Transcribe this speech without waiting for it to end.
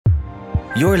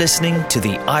You're listening to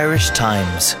the Irish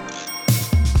Times.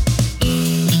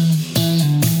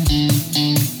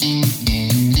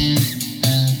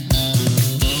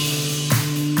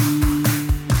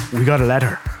 We got a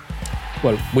letter.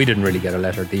 Well, we didn't really get a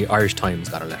letter. The Irish Times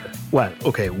got a letter. Well,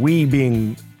 okay, we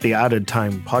being the Added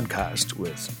Time podcast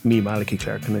with me, Malachy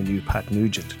Clerkin, and you, Pat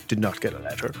Nugent, did not get a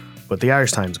letter. But the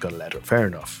Irish Times got a letter. Fair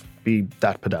enough. Be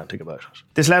that pedantic about it.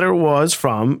 This letter was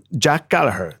from Jack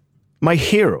Gallagher, my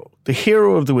hero, the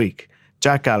hero of the week,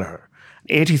 Jack Gallagher,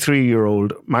 an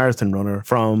 83-year-old marathon runner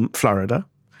from Florida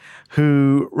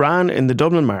who ran in the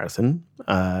Dublin Marathon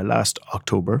last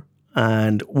October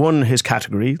and won his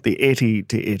category, the 80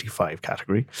 to 85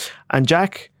 category. And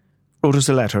Jack wrote us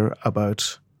a letter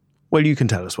about, well, you can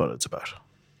tell us what it's about.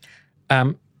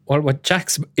 Well, what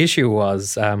Jack's issue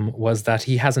was that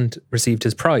he hasn't received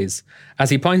his prize. As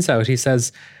he points out, he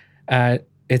says,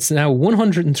 it's now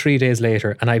 103 days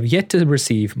later and I've yet to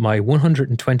receive my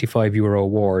 €125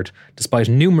 award despite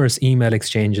numerous email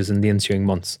exchanges in the ensuing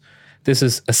months. This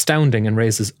is astounding and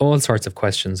raises all sorts of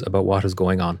questions about what is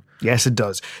going on. Yes, it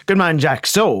does. Good man, Jack.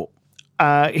 So,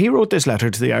 he wrote this letter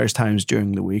to the Irish Times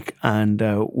during the week and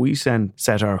we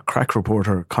set our crack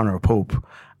reporter, Conor Pope,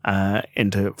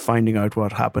 into finding out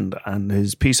what happened, and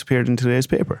his piece appeared in today's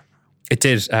paper. It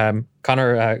did.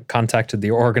 Conor contacted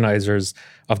the organisers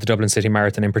of the Dublin City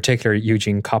Marathon, in particular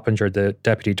Eugene Coppinger, the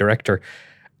deputy director,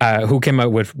 who came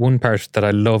out with one part that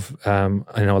I love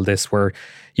in all this, where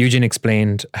Eugene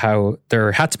explained how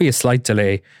there had to be a slight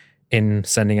delay in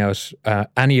sending out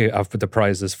any of the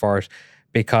prizes for it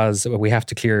because we have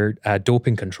to clear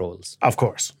doping controls. Of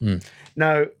course.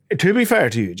 Now, to be fair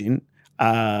to Eugene,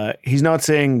 he's not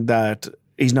saying that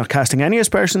he's not casting any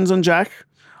aspersions on Jack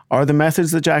or the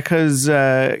methods that Jack has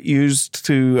used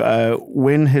to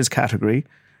win his category.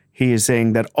 He is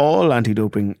saying that all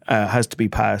anti-doping has to be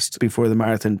passed before the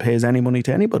marathon pays any money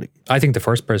to anybody. I think the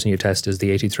first person you test is the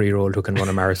 83-year-old who can run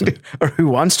a marathon. Or who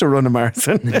wants to run a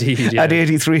marathon. Indeed, yeah. At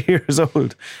 83 years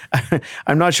old.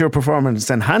 I'm not sure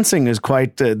performance enhancing is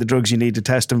quite the drugs you need to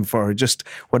test him for. Just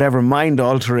whatever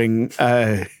mind-altering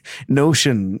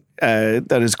notion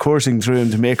that is coursing through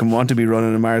him to make him want to be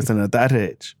running a marathon at that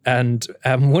age. And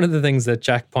one of the things that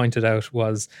Jack pointed out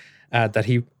was that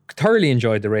he thoroughly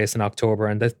enjoyed the race in October,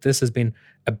 and that this has been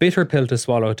a bitter pill to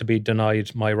swallow to be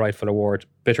denied my rightful award.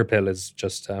 Bitter pill is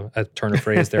just a turn of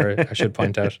phrase there, I should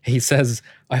point out. He says,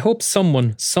 I hope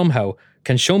someone, somehow,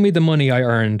 can show me the money I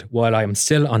earned while I am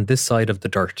still on this side of the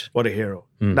dirt. What a hero.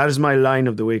 That is my line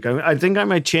of the week. I think I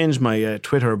might change my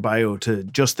Twitter bio to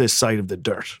just this side of the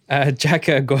dirt. Jack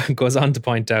goes on to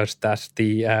point out that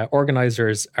the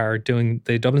organisers are doing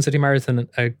the Dublin City Marathon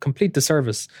a complete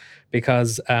disservice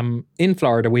because in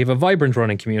Florida we have a vibrant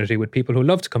running community with people who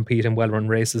love to compete in well-run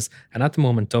races, and at the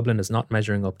moment Dublin is not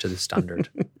measuring up to the standard.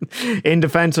 In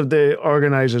defence of the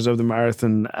organisers of the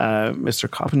marathon, Mr.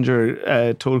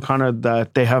 Coppinger told Conor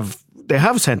that they have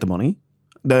sent the money.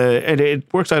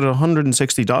 It works out at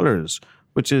 $160,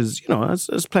 which is,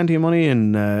 that's plenty of money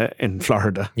in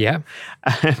Florida. Yeah.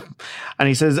 And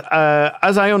he says,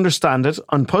 as I understand it,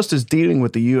 An Post is dealing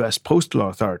with the US postal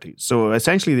authorities. So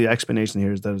essentially the explanation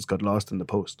here is that it's got lost in the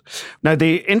post. Now,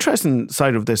 the interesting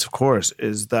side of this, of course,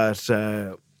 is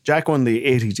that Jack won the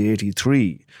 80 to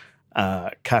 83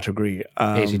 category.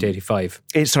 80 to 85.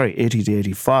 80 to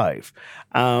 85.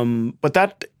 But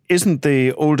that isn't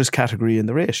the oldest category in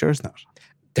the race, sure it's not.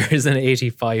 There is an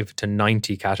 85 to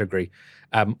 90 category.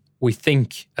 We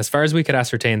think, as far as we could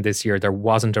ascertain this year, there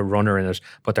wasn't a runner in it,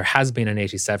 but there has been an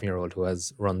 87-year-old who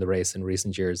has run the race in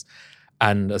recent years.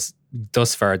 And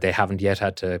thus far, they haven't yet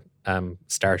had to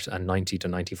start a 90 to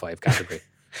 95 category.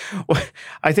 Well,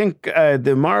 I think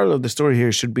the moral of the story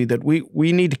here should be that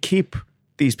we need to keep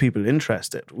these people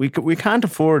interested. We can't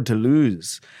afford to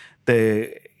lose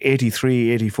the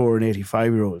 83, 84 and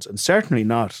 85-year-olds, and certainly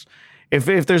not. If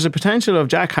there's a potential of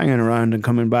Jack hanging around and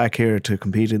coming back here to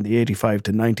compete in the 85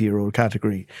 to 90-year-old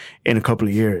category in a couple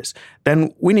of years,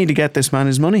 then we need to get this man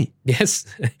his money. Yes,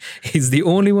 he's the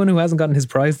only one who hasn't gotten his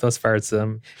prize thus far. It's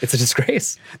a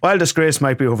disgrace. Well, disgrace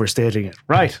might be overstating it.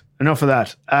 Right, enough of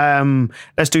that.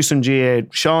 Let's do some GA.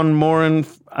 Sean Moran,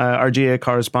 our GA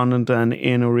correspondent, and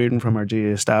Ian O'Riordan from our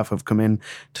GA staff have come in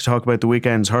to talk about the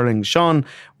weekend's hurling. Sean,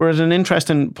 we're at an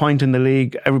interesting point in the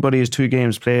league. Everybody has 2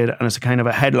 games played and it's a kind of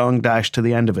a headlong dash to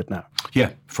the end of it now.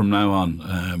 Yeah, from now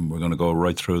on, we're going to go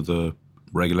right through the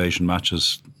regulation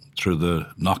matches, through the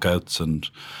knockouts and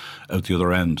out the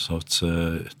other end. So it's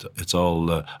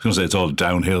all I was going to say it's all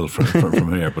downhill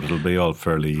from here, but it'll be all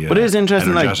fairly but it is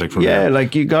interesting, energetic from here.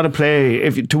 Like you got to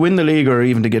play to win the league or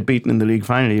even to get beaten in the league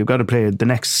finally, you've got to play the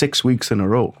next 6 weeks in a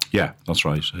row. Yeah, that's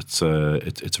right. It's a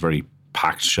very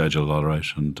packed schedule, all right.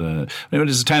 And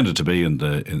it's tended to be in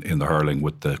the hurling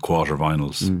with the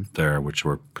quarterfinals there, which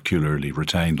were peculiarly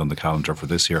retained on the calendar for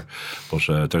this year.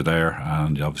 But they're there,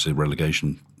 and obviously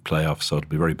relegation playoffs, so it'll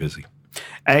be very busy.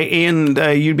 Ian,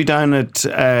 you'll be down at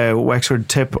Wexford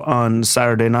Tip on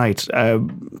Saturday night.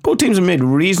 Both teams have made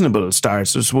reasonable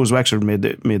starts. I suppose Wexford made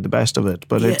the best of it,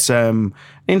 but it's an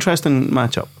interesting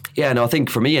matchup. Yeah, no, I think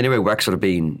for me anyway, Wexford have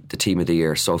been the team of the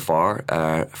year so far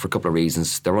for a couple of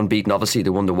reasons. They're unbeaten, obviously. They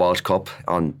won the World Cup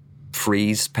on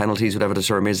freeze penalties, whatever the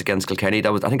term is, against Kilkenny.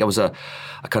 I think that was a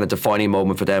kind of defining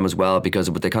moment for them as well, because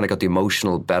they kind of got the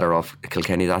emotional better of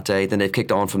Kilkenny that day. Then they've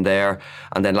kicked on from there,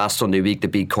 and then last Sunday week they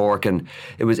beat Cork, and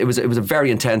it was a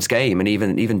very intense game. And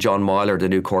even John Myler, the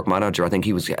new Cork manager, I think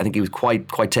he was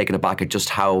quite taken aback at just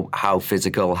how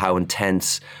physical, how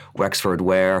intense Wexford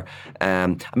were.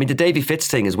 I mean, the Davy Fitz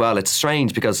thing as well. It's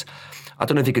strange because I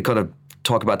don't know if you could kind of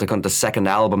talk about the second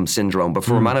album syndrome, but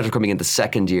for a manager coming into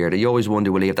second year, you always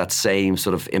wonder, will he have that same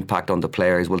sort of impact on the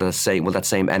players? Will that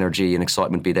same energy and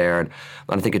excitement be there? And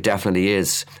I think it definitely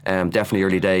is. Definitely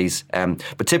early days.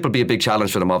 But Tip will be a big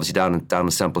challenge for them, obviously down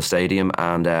in Semple Stadium,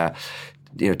 and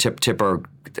Tip are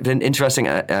an interesting,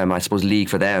 I suppose, league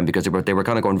for them, because they were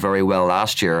kind of going very well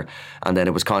last year, and then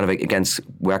it was kind of against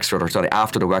Wexford, or sorry,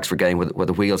 after the Wexford game where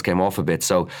the wheels came off a bit.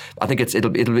 So I think it'll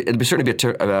be certainly be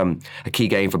a key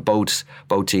game for both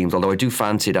teams. Although I do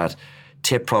fancy that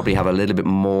Tip probably have a little bit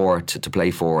more to play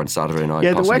for on Saturday night.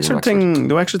 Yeah, the Wexford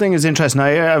thing is interesting.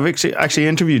 I've actually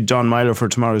interviewed John Myler for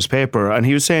tomorrow's paper, and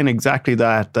he was saying exactly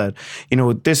that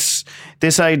this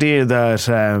idea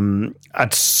that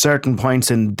at certain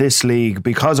points in this league,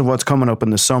 because of what's coming up in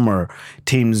the summer,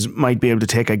 teams might be able to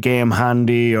take a game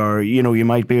handy, or you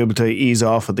might be able to ease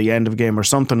off at the end of a game or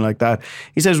something like that.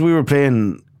 He says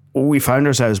we found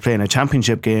ourselves playing a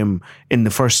championship game in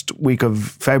the first week of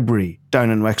February down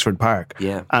in Wexford Park.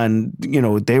 Yeah. And,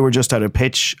 they were just at a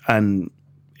pitch, and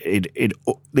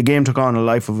the game took on a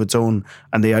life of its own,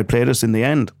 and they outplayed us in the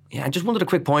end. Yeah, I just wanted a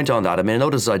quick point on that. I mean, I know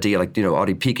this idea, are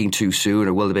they peaking too soon,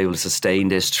 or will they be able to sustain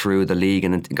this through the league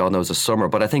and God knows the summer?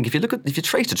 But I think if you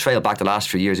trace the trail back the last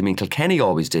few years, I mean, Kilkenny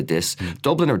always did this.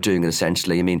 Dublin are doing it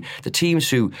essentially. I mean, the teams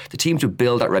who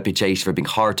build that reputation for being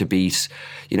hard to beat,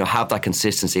 have that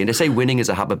consistency. And they say winning is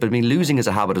a habit, but I mean, losing is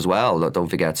a habit as well. Don't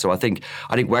forget. So I think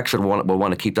Wexford will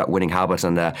want to keep that winning habit,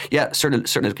 and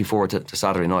certainly looking forward to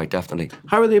Saturday night. Definitely.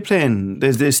 How are they playing?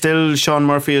 Is there still Sean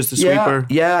Murphy as the sweeper?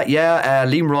 Yeah.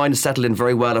 Liam Ryan has settled in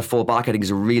very well at full-back. I think he's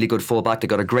a really good full-back. They've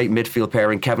got a great midfield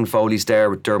pairing. Kevin Foley's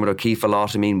there with Dermot O'Keefe a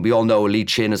lot. I mean, we all know Lee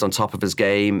Chin is on top of his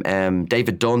game.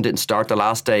 David Dunn didn't start the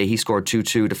last day. He scored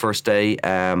 2-2 the first day.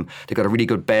 They've got a really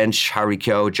good bench. Harry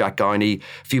Keogh, Jack Guiney.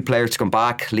 A few players to come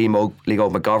back. Liam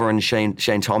McGovern,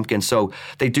 Shane Tompkins. So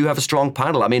they do have a strong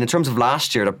panel. I mean, in terms of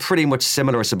last year, they're pretty much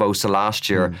similar, I suppose, to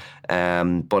last year.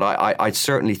 But I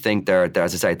certainly think they're,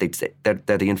 as I say,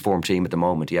 they're the informed team at the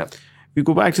moment, yeah. We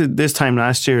go back to this time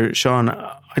last year, Sean.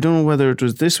 I don't know whether it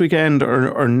was this weekend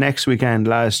or next weekend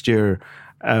last year.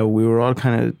 We were all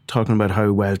kind of talking about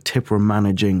how well Tip were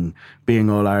managing, being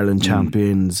All Ireland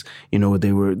champions. They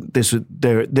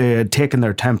had taken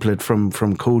their template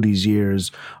from Cody's years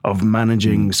of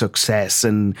managing success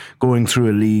and going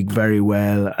through a league very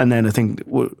well. And then I think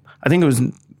it was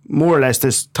more or less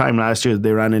this time last year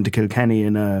they ran into Kilkenny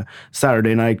in a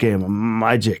Saturday night game, a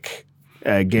magic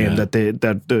game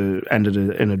that ended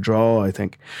in a draw, I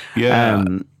think. Yeah.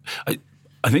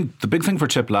 I think the big thing for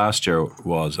Tip last year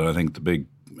was, and I think the big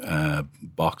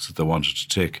box that they wanted to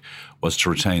tick was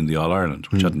to retain the All Ireland,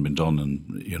 which hadn't been done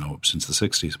since the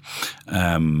 60s.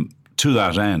 To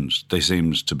that end, they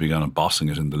seemed to be kind of bossing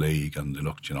it in the league, and they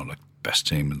looked, like best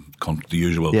team and the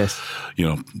usual. Yes.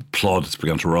 Plod that's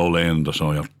begun to roll in.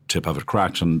 That Tip have it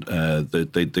cracked, and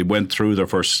they went through their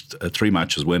first 3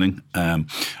 matches winning.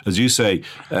 As you say,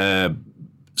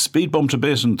 speed bumped a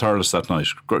bit in Thurles that night.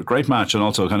 Great match, and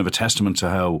also kind of a testament to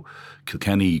how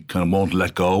Kilkenny kind of won't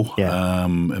let go. Yeah. A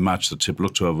match that Tip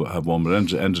looked to have won, but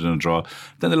ended in a draw.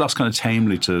 Then they lost kind of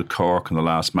tamely to Cork in the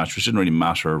last match, which didn't really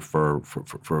matter for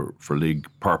league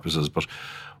purposes, but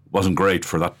wasn't great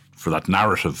for that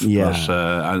narrative.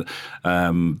 Yeah.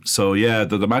 But,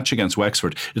 the match against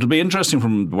Wexford, it'll be interesting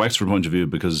from the Wexford point of view,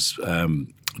 because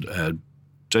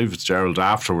David Fitzgerald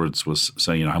afterwards was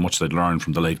saying, how much they'd learned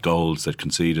from the late goals they'd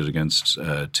conceded against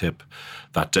Tip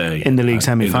that day in the league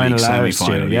semi-final last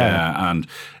year. Yeah, and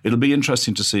it'll be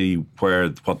interesting to see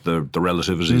what the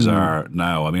relativities are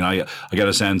now. I mean, I get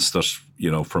a sense that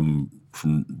from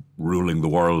ruling the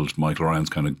world, Michael Ryan's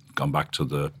kind of gone back to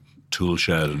the tool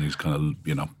shed, and he's kind of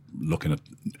looking at,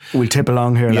 we'll tip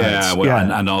along here, lads.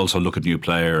 And also look at new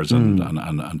players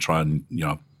and try and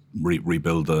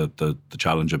rebuild the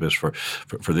challenge a bit for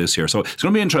this year. So it's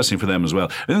going to be interesting for them as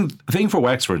well. I think the thing for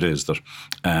Wexford is that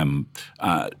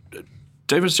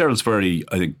David Fitzgerald's very,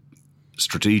 I think,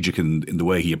 strategic in the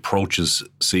way he approaches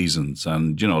seasons.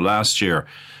 And, last year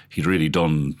he'd really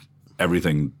done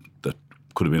everything that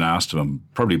could have been asked of him,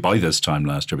 probably by this time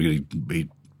last year, because he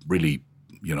really,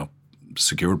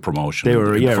 secured promotion. They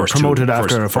were promoted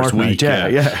after a fortnight. Week,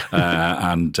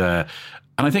 and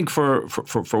I think for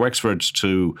Wexford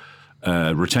to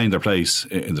retain their place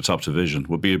in the top division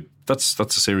would be that's a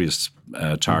serious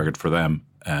target for them.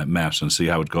 Met and see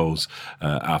how it goes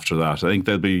after that. I think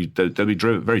they'll be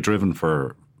very driven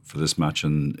for this match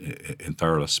in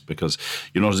Thurles, because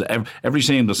every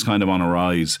team that's kind of on a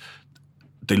rise,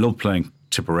 they love playing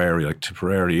Tipperary. Like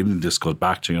Tipperary, even this goes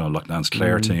back to Loughnane's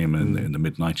Clare team in the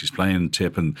mid-90s, playing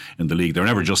Tip in the league. They're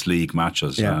never just league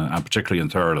matches, and particularly in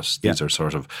Thurles, these are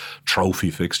sort of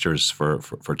trophy fixtures for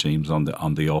teams on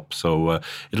the up. So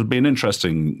it'll be an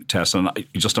interesting test, and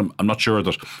I'm not sure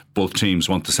that both teams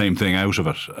want the same thing out of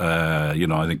it. I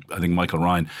think Michael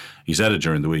Ryan, he said it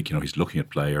during the week. He's looking at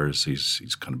players.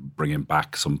 He's kind of bringing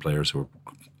back some players who are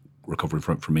recovering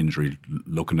from injury,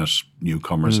 looking at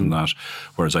newcomers and that.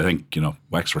 Whereas I think,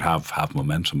 Wexford have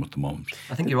momentum at the moment.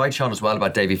 I think you're right, Sean, as well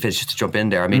about Davy Fitz, just to jump in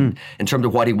there. I mean, in terms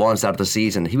of what he wants out of the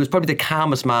season, he was probably the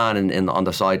calmest man on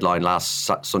the sideline last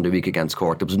Sunday week against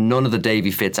Cork. There was none of the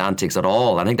Davy Fitz antics at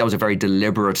all. I think that was a very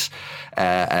deliberate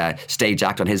stage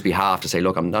act on his behalf to say,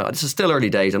 look, this is still early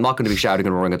days. I'm not going to be shouting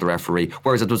and roaring at the referee.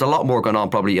 Whereas there was a lot more going on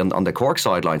probably on the Cork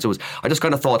sideline. So I just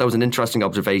kind of thought that was an interesting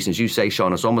observation. As you say,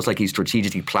 Sean, it's almost like he's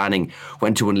strategically planning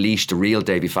when to unleash the real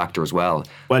Davy factor as well.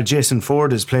 Well, Jason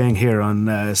Ford is playing here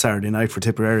on Saturday night for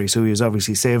Tipperary, so he was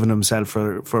obviously saving himself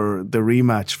for the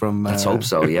rematch from let's hope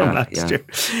so, last year.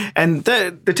 And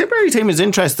the Tipperary team is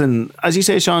interesting, as you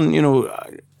say, Sean.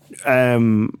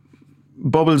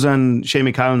 Bubbles and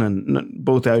Seamie Callanan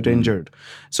both out injured,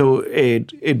 so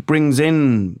it brings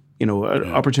in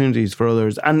opportunities for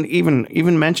others, and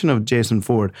even mention of Jason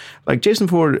Ford. Like, Jason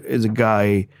Ford is a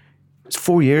guy. It's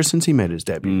 4 years since he made his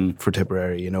debut for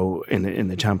Tipperary, in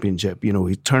the championship. He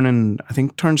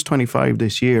turns 25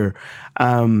 this year.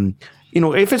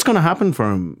 If it's going to happen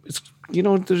for him,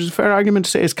 there's a fair argument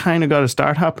to say it's kind of got to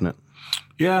start happening.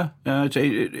 Yeah, it's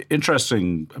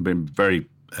interesting. I mean, very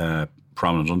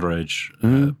prominent underage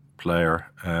player.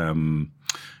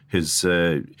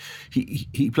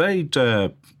 He played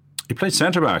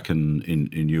centre back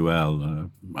in UL.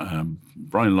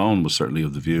 Brian Lone was certainly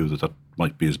of the view that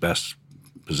might be his best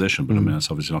position, but I mean, it's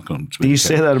obviously not going to be. You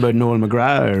say that about Noel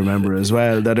McGrath, I remember as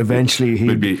well, that eventually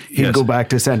he'd go back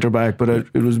to centre back, but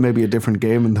it was maybe a different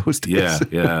game in those days.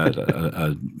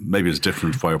 Maybe it's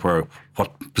different for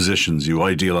what positions you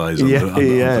idealise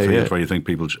where you think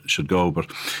people should go. But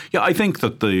I think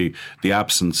that the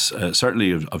absence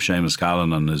certainly of Seamus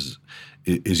Callanan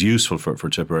is useful for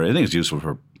Tipperary. I think it's useful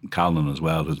for Callanan as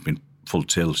well, who's been full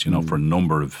tilt, for a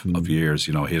number of years,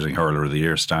 hitting Hurler of the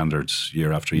Year standards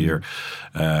year after year.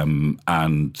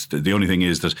 And the only thing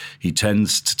is that he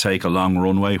tends to take a long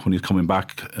runway when he's coming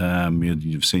back.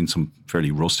 You've seen some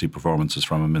fairly rusty performances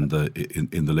from him in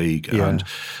the league, and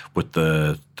with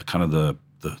the kind of the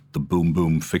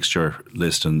boom fixture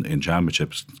list in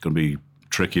championships, it's going to be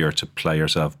trickier to play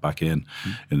yourself back in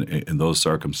those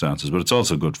circumstances, but it's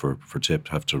also good for Tip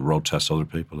to have to road test other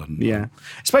people,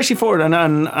 especially Ford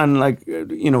and like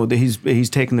he's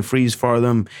taken the freeze for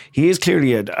them. He is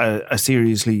clearly a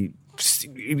seriously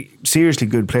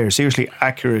good player, seriously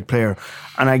accurate player,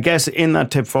 and I guess in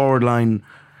that Tip forward line,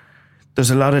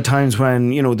 there's a lot of times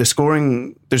when the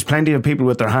scoring, there's plenty of people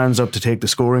with their hands up to take the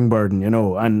scoring burden,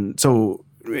 and so.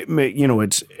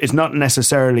 It's not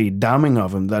necessarily damning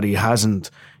of him that he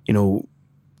hasn't,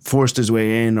 forced his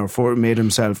way in or made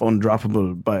himself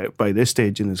undroppable by this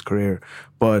stage in his career.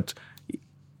 But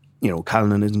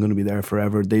Callanan isn't going to be there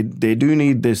forever. They do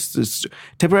need this.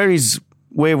 Tipperary's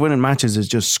way of winning matches is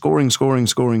just scoring.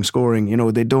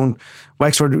 They don't.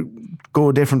 Wexford go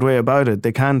a different way about it.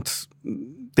 They can't.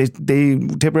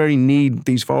 Tipperary need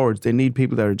these forwards. They need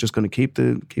people that are just going to keep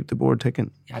the board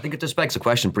ticking. Yeah, I think it just begs a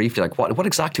question briefly, like what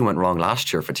exactly went wrong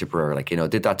last year for Tipperary? Like,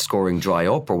 did that scoring dry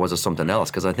up, or was it something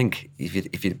else? Because I think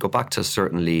if you go back to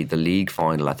certainly the league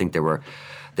final, I think they were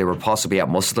possibly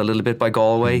outmuscled a little bit by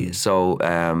Galway. So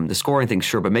the scoring thing,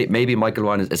 sure, but maybe Michael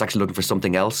Ryan is actually looking for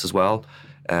something else as well.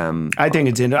 I think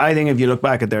if you look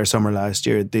back at their summer last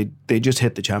year, they just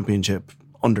hit the championship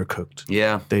undercooked.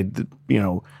 Yeah.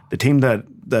 The team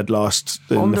that lost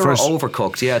in the first...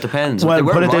 overcooked, yeah, it depends. Well,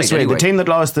 put it this way, the team that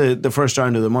lost the first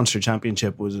round of the Munster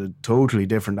Championship was a totally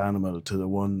different animal to the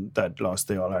one that lost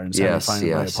the All-Ireland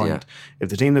semi-final by a point. Yeah. If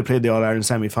the team that played the All-Ireland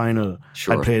semi-final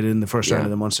had played in the first round of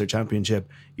the Munster Championship,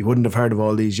 you wouldn't have heard of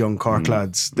all these young Cork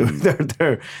lads.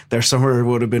 Their summer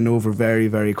would have been over very,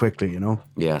 very quickly,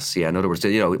 Yes, yeah. In other words,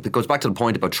 it goes back to the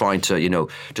point about trying to,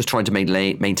 just trying to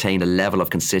maintain a level of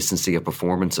consistency of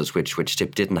performances, which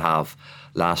Tip didn't have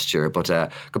last year. But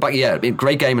go back,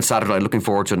 great game on Saturday. Looking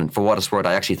forward to it, and for what it's worth,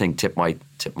 I actually think Tip might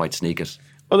sneak it.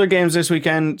 Other games this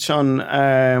weekend, Sean.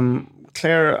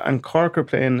 Clare and Cork are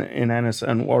playing in Ennis,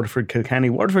 and Waterford Kilkenny.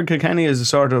 Waterford Kilkenny is a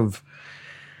sort of,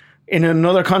 in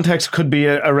another context, could be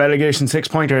a relegation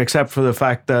 6-pointer, except for the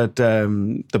fact that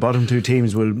the bottom two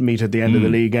teams will meet at the end of the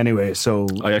league anyway. So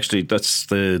that's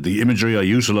the imagery I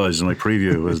utilised in my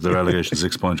preview was the relegation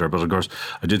 6-pointer. But of course,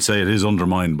 I did say it is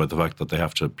undermined by the fact that they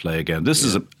have to play again. This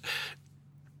is a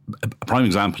prime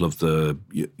example of the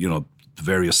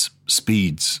various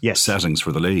speeds settings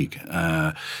for the league.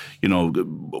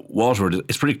 Waterford,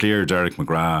 it's pretty clear Derek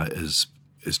McGrath is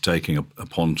taking a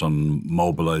punt on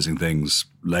mobilising things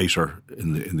later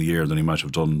in the year than he might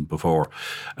have done before.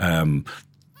 The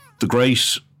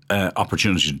great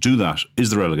opportunity to do that is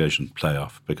the relegation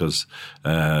playoff, because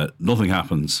nothing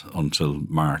happens until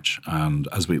March. And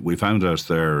as we found out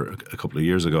there a couple of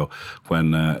years ago,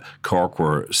 when Cork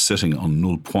were sitting on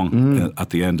 0 points at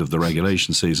the end of the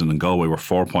regulation season, and Galway were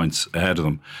 4 points ahead of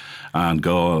them, and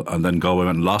then Galway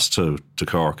went and lost to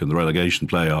Cork in the relegation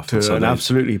playoff. To an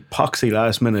absolutely poxy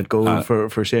last minute goal for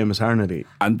Seamus Harnedy.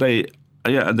 And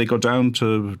they go down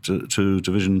to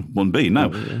Division 1B. Now,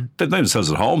 they made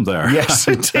themselves at home there. Yes,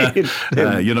 indeed.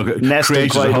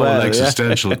 Created a whole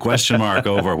existential question mark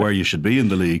over where you should be in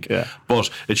the league. Yeah. But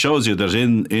it shows you that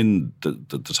in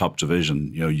the top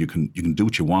division, you can do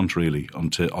what you want really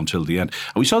until the end.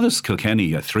 And we saw this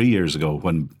Kilkenny 3 years ago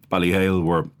when Ballyhale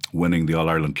were winning the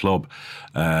All-Ireland club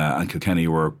and Kilkenny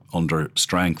were under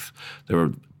strength. They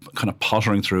were kind of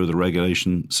pottering through the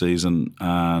regulation season,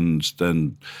 and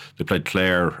then they played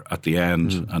Clare at the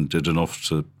end and did enough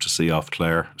to see off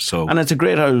Clare. And it's a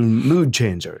great old mood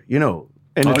changer, in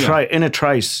a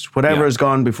trice, whatever has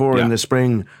gone before in the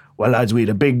spring. Well, lads, we had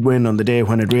a big win on the day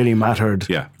when it really mattered.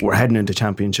 Yeah. We're heading into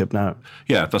championship now.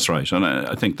 Yeah, that's right. And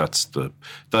I think that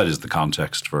is the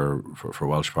context for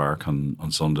Welsh Park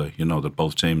on Sunday. That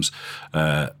both teams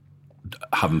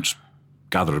haven't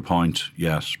gathered a point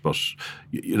yet, but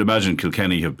you'd imagine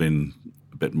Kilkenny have been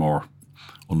a bit more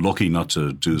unlucky not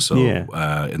to do so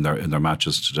in their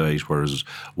matches to date, whereas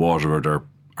Waterford are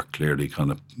clearly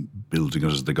kind of building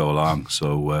it as they go along.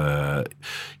 So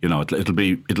it'll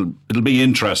be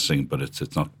interesting, but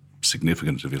it's not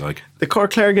significant, if you like. The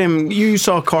Cork-Clare game, you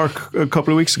saw Cork a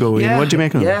couple of weeks ago. Ian. What do you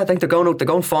make of them? Yeah, I think they're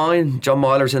going fine. John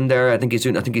Myler's in there. I think he's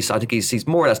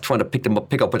more or less trying to pick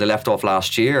up where they left off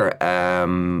last year. They're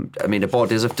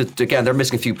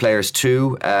missing a few players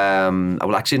too.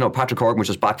 Patrick Horgan was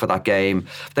just back for that game.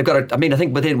 They've got. I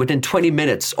think within 20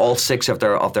 minutes, all 6 of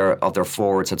their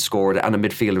forwards had scored, and a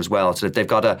midfielder as well. So they've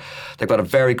got a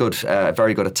very good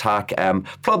attack.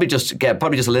 Probably just a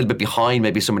little bit behind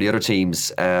maybe some of the other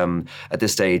teams. At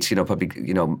this stage, probably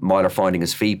Myler finding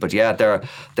his feet, but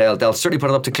they'll certainly put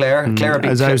it up to Clare.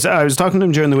 I was talking to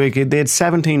them during the week. They had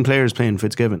 17 players playing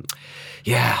Fitzgibbon.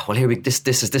 Yeah, well, this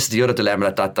is the other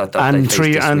dilemma that and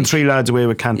three lads away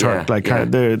with Kanturk.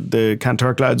 The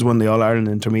Kanturk lads won the All Ireland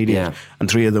Intermediate,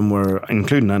 and 3 of them were,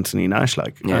 including Anthony Nash,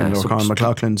 and O'Connor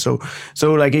McLaughlin. So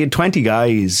he had 20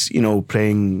 guys,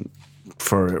 playing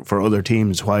for other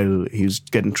teams while he's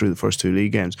getting through the first 2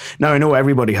 league games. Now I know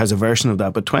everybody has a version of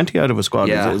that, but 20 out of a squad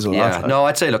is a lot. No,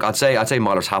 I'd say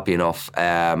Myler's happy enough.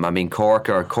 Cork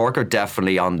are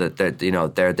definitely on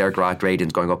their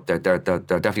ratings going up. They're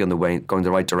definitely on the way, going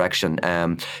the right direction.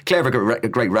 Clare have a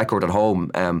great record at home,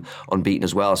 unbeaten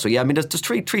as well. So there's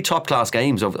 3 top class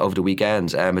games over the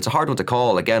weekend. It's a hard one to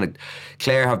call. Again,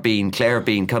 Clare have been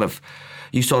kind of.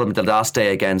 You saw them the last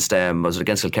day against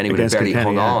Kilkenny when they barely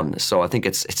hung on. So I think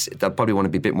they'll probably want to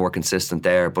be a bit more consistent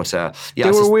there. But they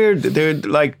were weird.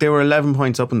 They were 11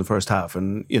 points up in the first half,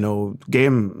 and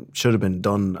game should have been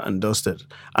done and dusted.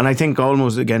 And I think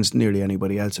almost against nearly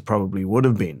anybody else it probably would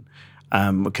have been.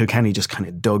 Kilkenny just kind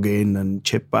of dug in and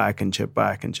chipped back.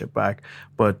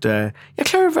 But Clare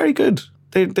are very good.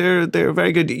 They're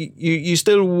very good. You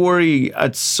still worry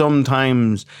at some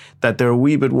times that they're a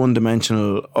wee bit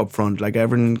one-dimensional up front. Like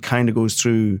everyone kind of goes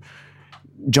through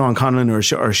John Conlon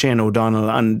or Shane O'Donnell,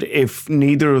 and if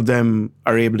neither of them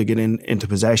are able to get into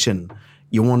possession,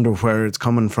 you wonder where it's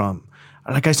coming from.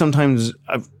 Like I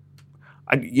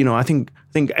I think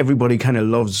everybody kind of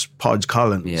loves Podge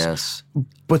Collins. Yes.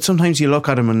 But sometimes you look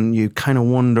at him and you kind of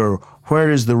wonder, where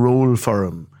is the role for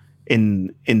him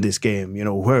in this game?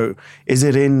 Where is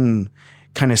it, in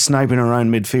kind of sniping around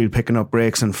midfield, picking up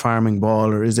breaks and farming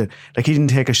ball, or is it like he didn't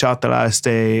take a shot the last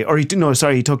day, or he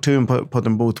took two and put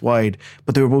them both wide,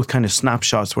 but they were both kind of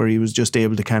snapshots where he was just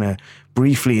able to kind of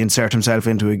briefly insert himself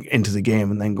into the game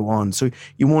and then go on. So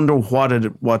you wonder what's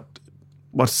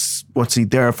he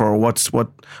there for,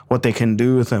 what they can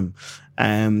do with him.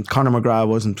 Conor McGrath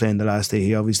wasn't playing the last day.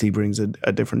 He obviously brings a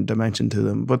different dimension to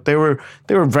them, but they were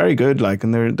very good,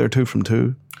 and they're 2 from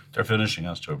 2. Their finishing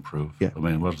has to improve. Yeah. I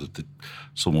mean, what was it?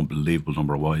 Some unbelievable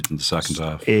number of wide in the second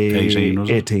half. 18, was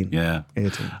it? 18. Yeah.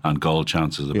 18. And goal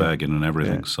chances, a begging and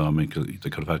everything. Yeah. So, I mean, they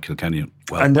could have had Kilkenny.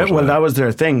 That was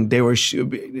their thing. They were...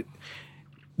 the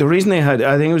reason they had...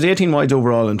 I think it was 18 wides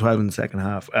overall and 12 in the second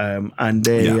half. And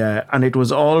it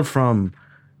was all from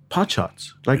pot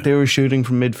shots. They were shooting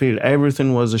from midfield.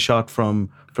 Everything was a shot from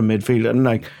midfield.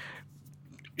 And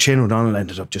Shane O'Donnell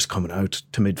ended up just coming out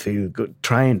to midfield,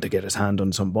 trying to get his hand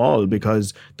on some ball,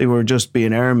 because they were just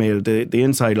being airmailed. The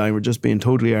inside line were just being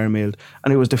totally airmailed,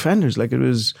 and it was defenders. It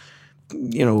was,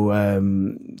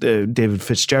 David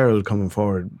Fitzgerald coming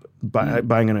forward,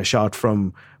 banging a shot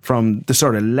from the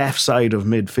sort of left side of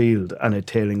midfield and it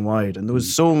tailing wide, and there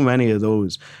was so many of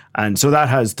those, and so that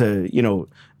has to,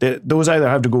 those either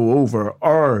have to go over,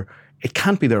 or it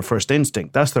can't be their first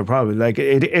instinct. That's their problem.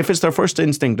 If it's their first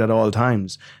instinct at all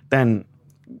times, then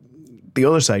the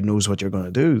other side knows what you're going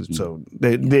to do. So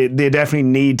they definitely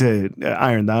need to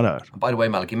iron that out. By the way,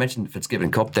 Malik, you mentioned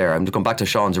Fitzgibbon Cup there. I'm going back to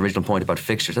Sean's original point about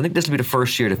fixtures. I think this will be the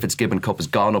first year that Fitzgibbon Cup has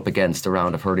gone up against a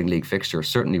round of hurling league fixtures,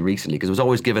 certainly recently, because it was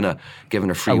always given a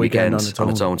free weekend on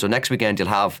its own. So next weekend you'll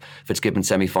have Fitzgibbon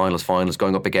semi-finals, finals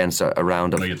going up against a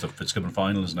round of... I think the Fitzgibbon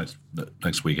finals next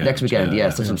weekend. Next weekend,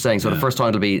 yes, that's what I'm saying. So the first time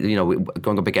it'll be,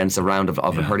 going up against a round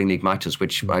of hurling league matches,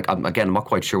 which I'm not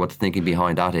quite sure what the thinking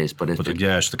behind that is. But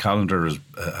the calendar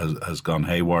has gone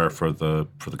haywire for the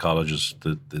colleges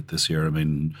this year. I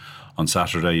mean, on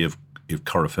Saturday you've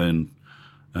Corofin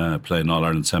playing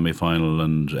All-Ireland semi-final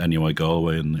and NUI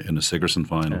Galway in a Sigerson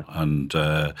final, and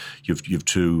you've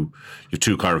two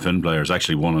Corofin players,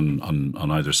 actually one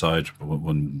on either side,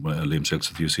 one Liam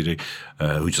Silks at the UCD,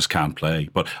 who just can't play.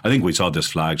 But I think we saw this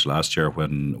flagged last year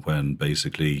when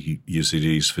basically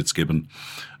UCD's Fitzgibbon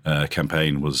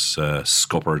campaign was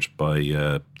scuppered by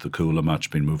the Coola match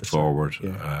being moved forward,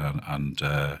 and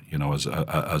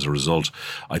as a result,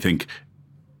 I think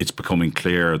it's becoming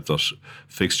clear that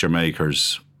fixture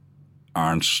makers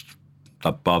aren't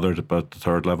that bothered about the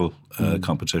third level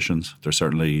competitions. They're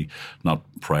certainly not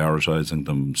prioritising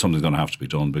them. Something's going to have to be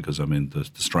done, because I mean the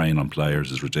strain on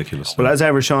players is ridiculous. Well, as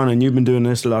ever, Sean, and you've been doing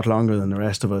this a lot longer than the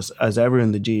rest of us, as ever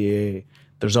in the GAA,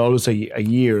 there's always a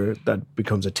year that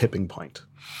becomes a tipping point,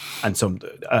 and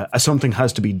something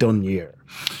has to be done year.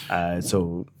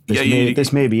 So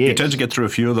this may be it. You tend to get through a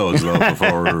few of those though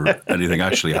before anything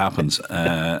actually happens.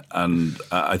 And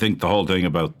I think the whole thing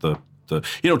about the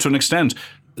to an extent,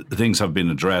 things have been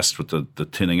addressed with the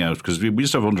thinning out, because we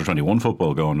used to have under 21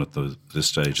 football going at this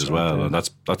stage as well, and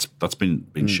that's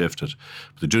been shifted.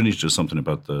 But they do need to do something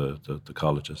about the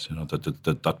colleges.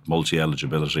 That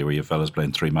multi-eligibility where you fellas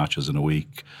playing 3 matches in a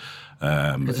week.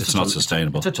 It's not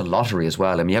sustainable. It's such a lottery as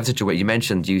well. I mean, you have such a way. You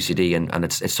mentioned UCD, and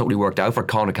it's totally worked out for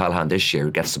Conor Callahan this year,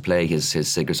 who gets to play his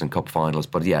Sigerson Cup finals.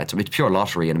 But yeah, it's pure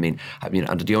lottery, and I mean,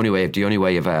 and the only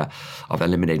way of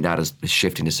eliminating that is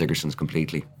shifting the Sigersons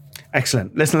completely.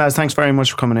 Excellent. Listen, lads, thanks very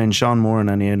much for coming in. Sean Moore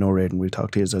and Ian O'Regan. We'll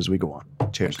talk to you as we go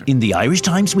on. Cheers. In the Irish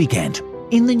Times Weekend,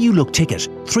 in the New Look ticket,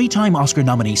 3-time Oscar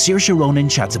nominee Saoirse Ronan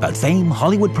chats about fame,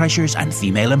 Hollywood pressures and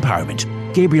female empowerment.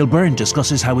 Gabriel Byrne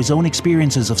discusses how his own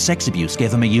experiences of sex abuse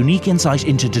gave him a unique insight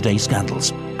into today's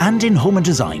scandals. And in Home and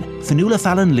Design, Fionnuala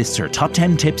Fallon lists her top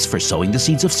 10 tips for sowing the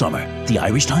seeds of summer. The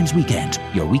Irish Times Weekend,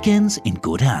 your weekends in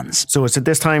good hands. So it's at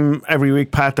this time every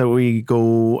week, Pat, that we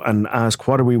go and ask,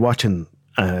 what are we watching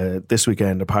this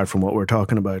weekend apart from what we're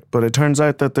talking about? But it turns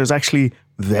out that there's actually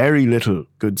very little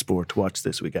good sport to watch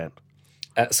this weekend.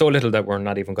 So little that we're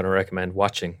not even going to recommend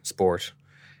watching sport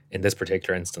in this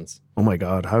particular instance. Oh my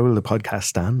God, how will the podcast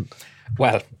stand?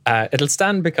 Well, it'll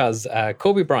stand because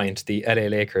Kobe Bryant, the LA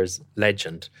Lakers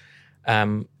legend,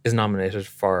 is nominated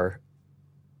for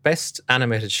Best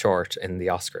Animated Short in the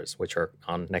Oscars, which are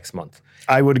on next month.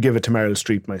 I would give it to Meryl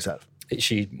Streep myself.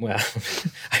 I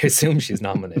assume she's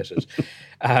nominated.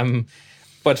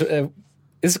 But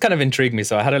this kind of intrigued me,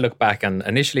 so I had a look back, and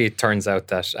initially it turns out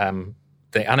that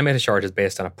the animated short is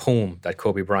based on a poem that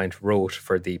Kobe Bryant wrote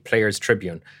for the Players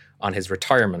Tribune on his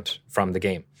retirement from the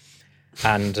game.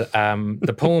 And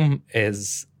the poem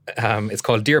is It's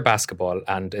called Dear Basketball,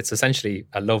 and it's essentially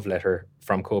a love letter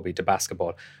from Kobe to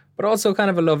basketball, but also kind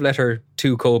of a love letter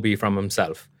to Kobe from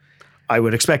himself. I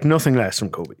would expect nothing less from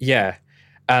Kobe. Yeah.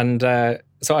 And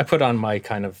so I put on my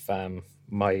kind of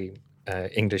my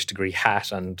English degree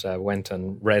hat and went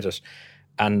and read it.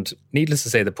 And needless to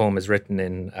say, the poem is written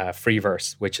in free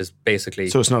verse, which is basically...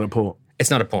 So it's not a poem? It's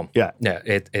not a poem. Yeah. Yeah.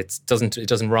 It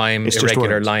doesn't rhyme, it's irregular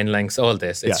words. line lengths, all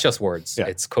this. It's just words. Yeah.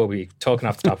 It's Kobe talking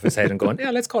off the top of his head and going,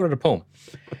 yeah, let's call it a poem.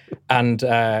 And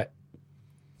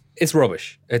it's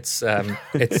rubbish. It's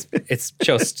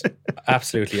just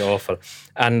absolutely awful.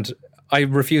 And I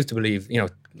refuse to believe,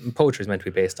 poetry is meant to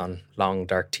be based on long,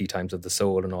 dark tea times of the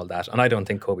soul and all that. And I don't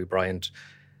think Kobe Bryant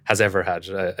has ever had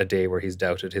a day where he's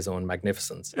doubted his own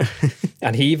magnificence.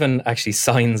 And he even actually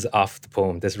signs off the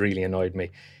poem. This really annoyed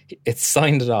me. It's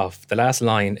signed it off. The last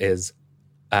line is,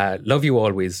 love you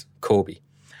always, Kobe.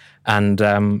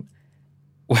 And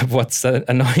what's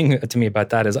annoying to me about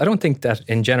that is I don't think that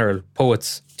in general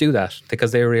poets do that,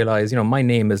 because they realize, my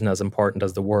name isn't as important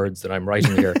as the words that I'm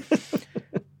writing here.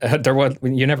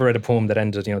 You never read a poem that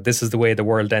ended, this is the way the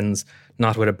world ends,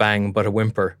 not with a bang, but a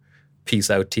whimper.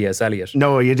 Peace out, T.S. Eliot.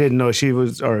 No, you didn't. No, she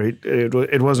was, or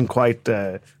it wasn't quite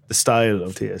the style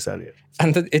of T.S. Eliot.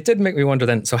 And it did make me wonder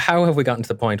then, so how have we gotten to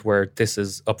the point where this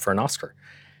is up for an Oscar?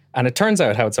 And it turns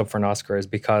out how it's up for an Oscar is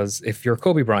because if you're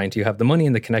Kobe Bryant, you have the money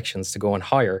and the connections to go and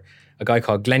hire a guy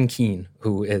called Glenn Keane,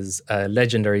 who is a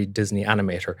legendary Disney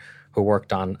animator who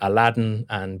worked on Aladdin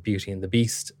and Beauty and the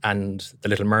Beast and The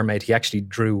Little Mermaid. He actually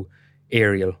drew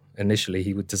Ariel initially.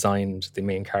 He designed the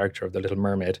main character of The Little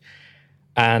Mermaid.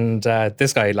 And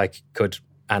this guy could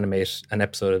animate an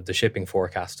episode of The Shipping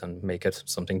Forecast and make it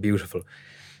something beautiful.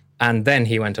 And then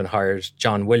he went and hired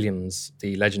John Williams,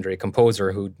 the legendary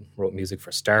composer who wrote music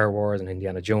for Star Wars and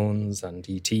Indiana Jones and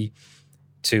E.T.,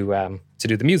 to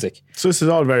do the music. So this is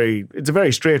all it's a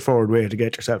very straightforward way to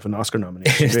get yourself an Oscar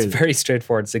nomination. It's very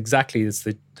straightforward. It's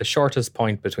the shortest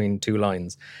point between two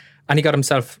lines. And he got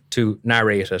himself to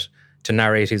narrate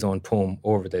his own poem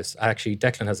over this. Actually,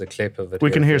 Declan has a clip of it. We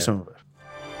can hear some of it.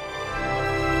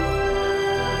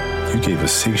 You gave a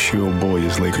 6-year-old boy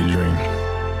his Laker dream.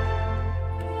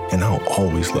 And I'll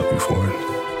always love you for it.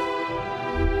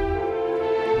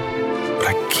 But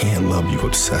I can't love you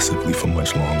obsessively for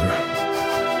much longer.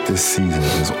 This season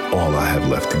is all I have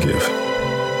left to give.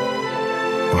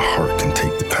 My heart can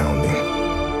take the pounding.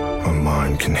 My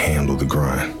mind can handle the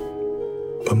grind.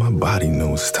 But my body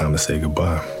knows it's time to say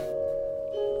goodbye.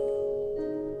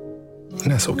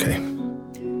 And that's okay.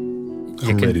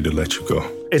 I'm ready to let you go.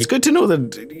 It's good to know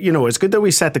that, it's good that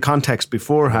we set the context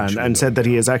beforehand and said that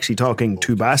he is actually talking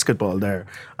to basketball there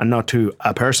and not to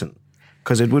a person.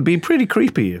 Because it would be pretty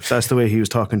creepy if that's the way he was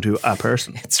talking to a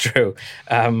person. It's true.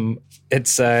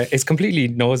 It's completely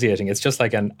nauseating. It's just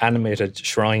like an animated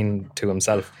shrine to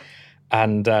himself.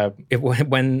 And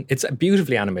when it's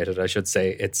beautifully animated, I should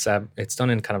say, it's done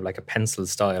in kind of like a pencil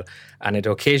style, and it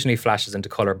occasionally flashes into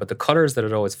color. But the colors that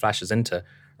it always flashes into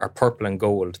are purple and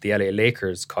gold, the LA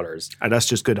Lakers colors. And that's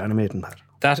just good animating, Pat.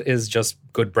 That is just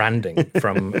good branding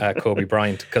from Kobe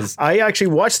Bryant. Because I actually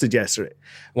watched it yesterday.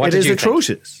 What it did is you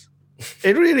atrocious.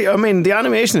 It really, the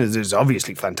animation is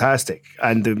obviously fantastic,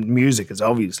 and the music is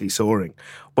obviously soaring.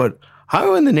 But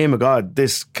how in the name of God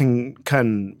this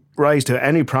can rise to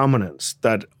any prominence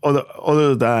that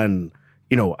other than,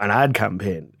 an ad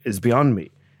campaign is beyond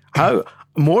me. How,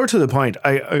 more to the point,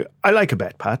 I like a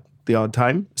bet, Pat, the odd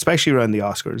time, especially around the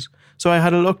Oscars. So I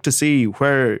had a look to see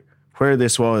where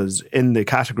this was in the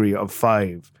category of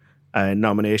 5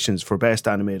 nominations for Best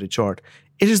Animated Short.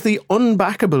 It is the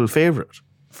unbackable favourite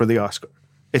for the Oscar.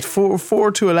 It's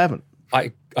 4-11.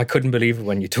 I couldn't believe it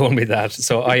when you told me that.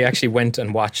 So I actually went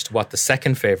and watched what the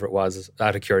second favourite was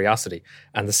out of curiosity.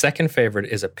 And the second favourite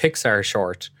is a Pixar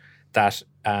short that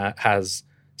has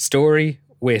story,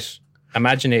 wit,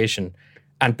 imagination,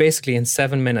 and basically in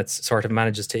 7 minutes sort of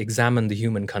manages to examine the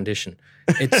human condition.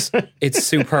 It's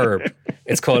superb.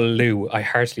 It's called Lou. I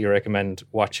heartily recommend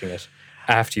watching it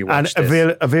after you watch and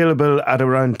this. available at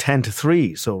around 10 to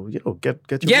 3. So,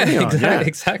 get your money on.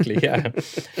 Exactly, yeah.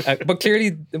 But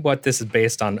clearly what this is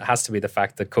based on has to be the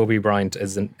fact that Kobe Bryant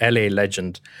is an LA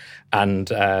legend, and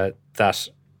that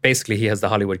basically he has the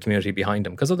Hollywood community behind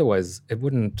him, because otherwise it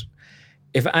wouldn't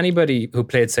if anybody who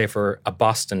played, say, for a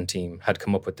Boston team had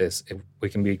come up with this, we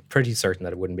can be pretty certain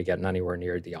that it wouldn't be getting anywhere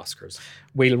near the Oscars.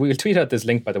 We'll tweet out this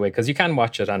link, by the way, because you can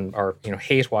watch it or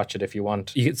hate watch it if you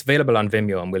want. It's available on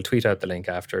Vimeo, and we'll tweet out the link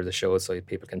after the show so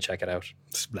people can check it out.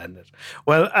 Splendid.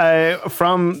 Well,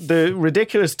 from the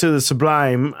ridiculous to the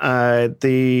sublime,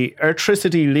 the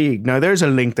Electricity League. Now, there's a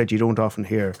link that you don't often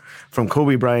hear, from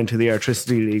Kobe Bryant to the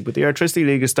Electricity League, but the Electricity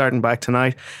League is starting back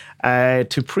tonight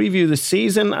to preview the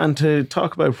season and to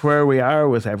talk about where we are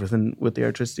with everything with the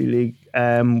Electricity League.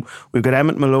 We've got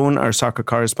Emmett Malone, our soccer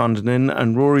correspondent, in,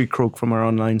 and Rory Crook from our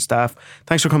online staff.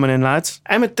 Thanks for coming in, lads.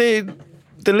 Emmett, the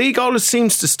league always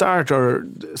seems to start, or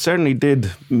certainly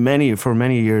did for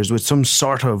many years, with some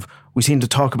sort of, we seem to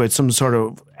talk about some sort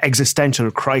of existential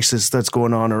crisis that's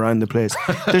going on around the place.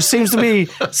 There seems to be,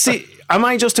 am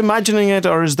I just imagining it,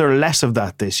 or is there less of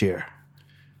that this year?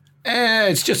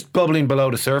 It's just bubbling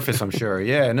below the surface, I'm sure.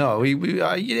 Yeah, no, it'll be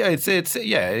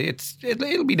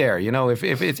there.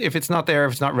 If it's not there,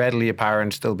 if it's not readily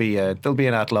apparent, there'll be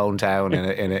an Athlone town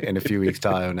in a few weeks'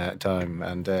 time,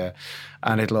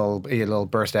 and it'll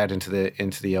burst out into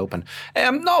the open.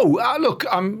 Look,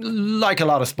 like a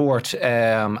lot of sport,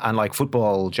 and like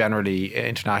football generally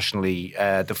internationally,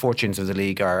 the fortunes of the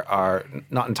league are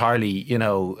not entirely,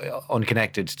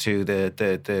 unconnected to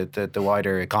the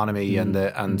wider economy and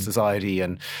society,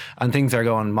 and things are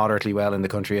going moderately well in the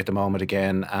country at the moment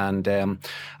again, and the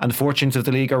fortunes of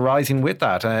the league are rising with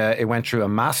that. It went through a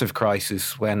massive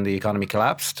crisis when the economy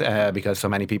collapsed, because so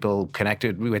many people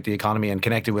connected with the economy and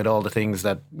connected with all the things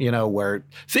that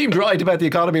seemed right about the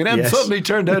economy, and then suddenly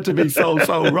turned out to be so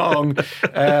wrong.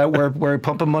 We're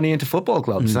pumping money into football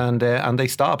clubs, and they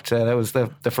stopped. That was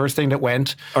the first thing that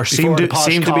went. Or seemed to be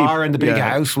in the big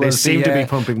house. Was to be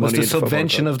pumping money was the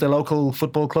subvention of the local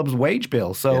football club's wage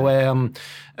bill. So there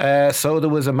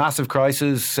was a massive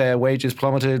crisis. Wages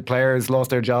plummeted. Players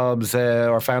lost their jobs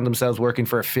or found themselves working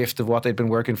for a fifth of what they'd been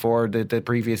working for the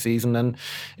previous season, and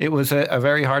it was a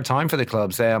very hard time for the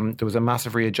clubs. There was a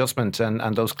massive readjustment,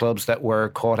 and those clubs that were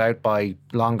caught out by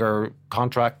longer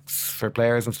contracts for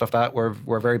players and stuff that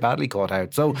were very badly caught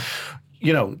out. So,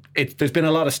 there's been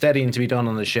a lot of steadying to be done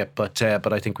on the ship, but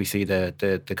I think we see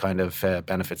the kind of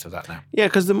benefits of that now. Yeah,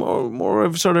 because the more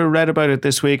I've sort of read about it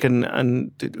this week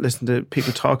and listened to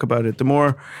people talk about it, the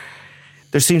more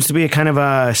there seems to be a kind of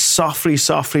a softly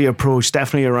approach,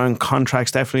 definitely around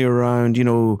contracts, definitely around,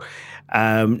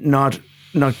 not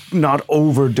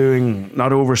overdoing,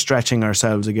 not overstretching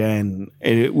ourselves again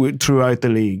throughout the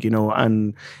league,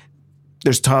 and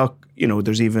there's talk,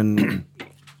 there's even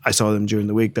I saw them during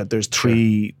the week that there's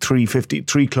three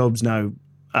clubs now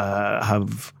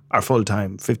are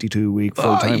full-time, 52-week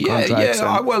full-time contracts.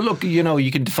 Yeah. Well, look,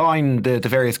 you can define the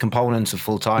various components of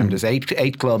full-time. There's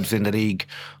eight clubs in the league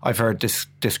I've heard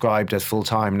described as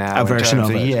full-time now. A version of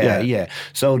it. Yeah.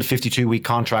 So the 52-week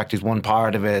contract is one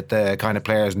part of it. The kind of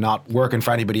players not working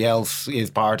for anybody else is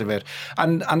part of it.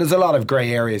 And there's a lot of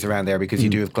grey areas around there, because you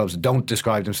do have clubs that don't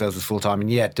describe themselves as full-time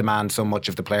and yet demand so much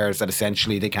of the players that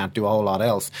essentially they can't do a whole lot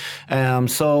else.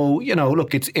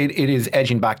 Look, it is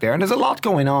edging back there, and there's a lot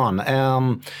going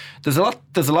on. There's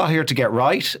a lot here to get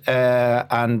right,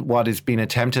 and what is being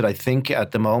attempted, I think,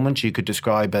 at the moment, you could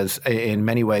describe as, in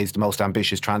many ways, the most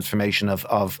ambitious transformation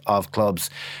of clubs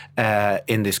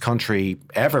in this country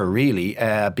ever, really,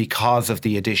 because of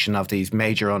the addition of these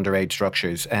major underage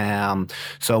structures.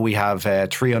 So we have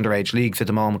 3 underage leagues at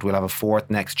the moment. We'll have a 4th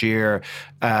next year.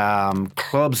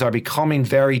 Clubs are becoming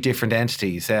very different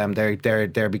entities.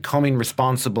 They're becoming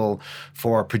responsible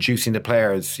for producing the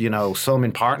players. Some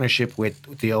in partnership with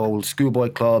the old schoolboy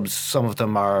clubs. Some of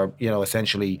them are,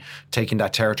 essentially taking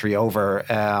that territory over,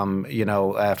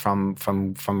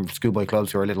 from schoolboy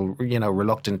clubs who are a little,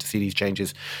 reluctant to see these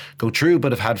changes go through,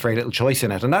 but have had very little choice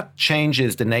in it. And that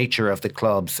changes the nature of the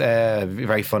clubs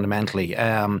very fundamentally.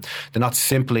 They're not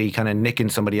simply kind of nicking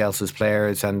somebody else's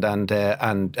players and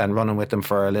running with them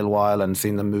for a little while and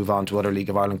seeing them move on to other League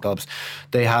of Ireland clubs.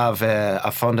 They have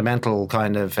a fundamental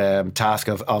kind of task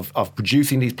of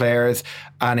producing these players,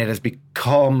 and it has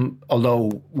become,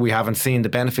 although we haven't seen the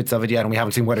benefits of it yet and we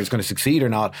haven't seen whether it's going to succeed or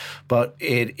not, but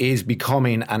it is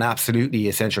becoming an absolutely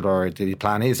essential, or the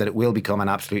plan is that it will become an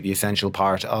absolutely essential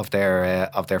part of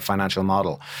their financial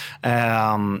model,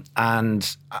 and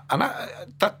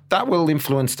that will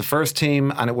influence the first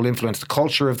team, and it will influence the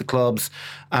culture of the clubs,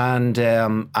 and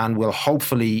will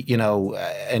hopefully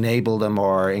enable them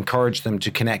or encourage them to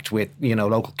connect with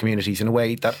local communities in a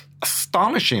way that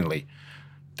astonishingly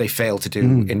they failed to do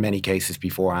in many cases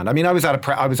beforehand. I mean, I was at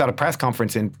a press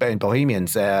conference in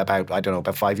Bohemians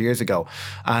about 5 years ago,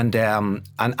 and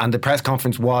the press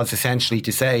conference was essentially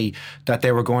to say that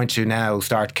they were going to now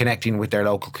start connecting with their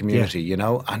local community, you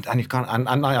know, and you've gone,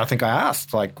 and I think I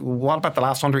asked, like, what about the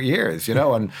last 100 years, you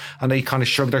know, and they kind of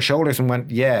shrugged their shoulders and went,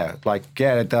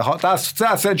 the last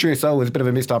century or so was a bit of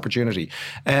a missed opportunity.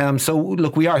 So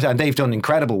look, we are, and they've done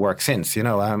incredible work since, you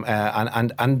know,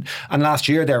 and last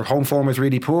year their home form was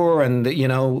really poor, and you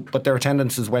know, but their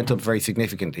attendances went up very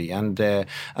significantly, and I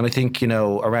think, you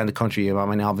know, around the country, I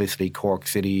mean, obviously Cork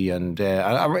City and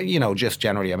you know, just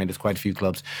generally, I mean, there's quite a few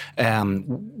clubs.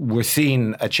 We're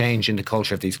seeing a change in the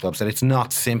culture of these clubs, that it's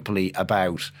not simply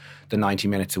about the 90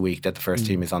 minutes a week that the first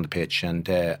team is on the pitch and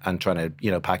trying to, you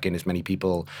know, pack in as many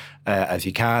people as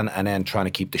you can, and then trying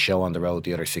to keep the show on the road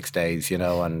the other 6 days, you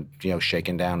know, and, you know,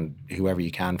 shaking down whoever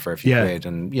you can for a few quid,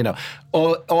 and, you know,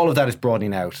 all of that is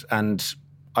broadening out. And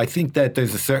I think that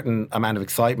there's a certain amount of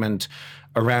excitement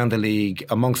around the league,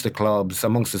 amongst the clubs,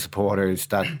 amongst the supporters,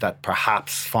 that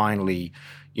perhaps finally,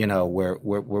 you know, we're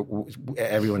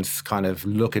everyone's kind of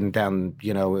looking down,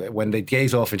 you know, when they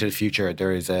gaze off into the future,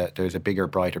 there's a bigger,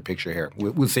 brighter picture here.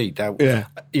 We'll see.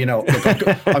 You know,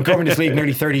 look, I'm covering this league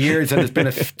nearly 30 years, and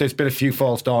there's been a few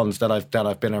false dawns that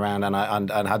I've been around,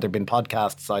 and had there been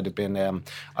podcasts, I'd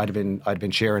have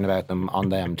been cheering about them on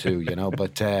them too, you know.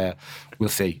 But we'll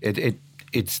see.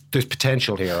 There's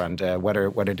potential here, and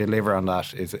whether deliver on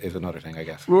that is another thing, I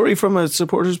guess. Rory, from a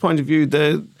supporter's point of view,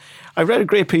 I read a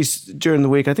great piece during the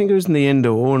week. I think it was in the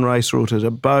Indo. Owen Rice wrote it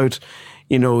about,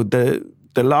 you know, the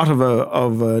lot of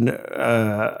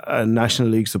a National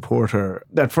League supporter,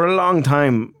 that for a long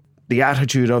time the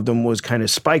attitude of them was kind of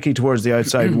spiky towards the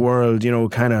outside world, you know,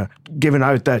 kind of giving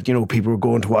out that, you know, people were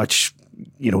going to watch,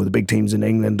 you know, the big teams in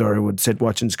England, or would sit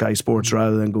watching Sky Sports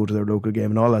rather than go to their local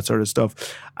game and all that sort of stuff.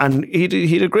 And he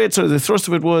had a great sort of, the thrust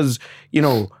of it was, you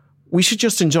know, we should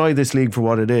just enjoy this league for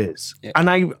what it is. Yeah. And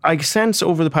I sense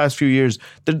over the past few years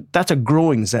that that's a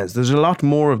growing sense. There's a lot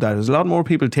more of that. There's a lot more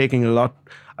people taking a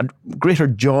greater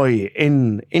joy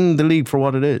in the league for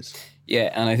what it is.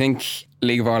 Yeah, and I think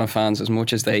League of Ireland fans, as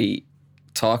much as they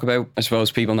talk about, I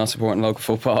suppose, people not supporting local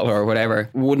football or whatever,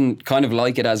 wouldn't kind of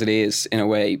like it as it is in a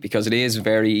way, because it is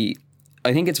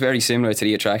I think it's very similar to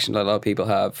the attraction that a lot of people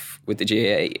have with the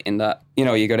GAA, in that, you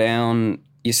know, you go down,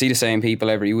 you see the same people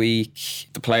every week.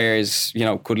 The players, you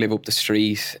know, could live up the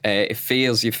street. You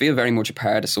feel very much a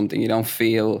part of something. You don't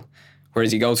feel,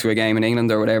 whereas you go to a game in England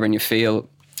or whatever and you feel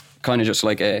kind of just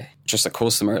like a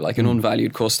customer, like an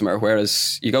unvalued customer.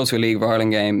 Whereas you go to a League of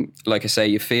Ireland game, like I say,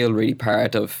 you feel really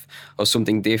part of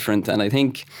something different. And I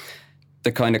think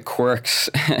the kind of quirks,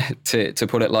 to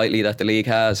put it lightly, that the league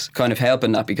has kind of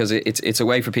helping that, because it's a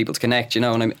way for people to connect, you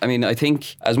know. And I mean, I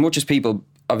think as much as people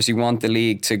obviously want the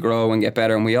league to grow and get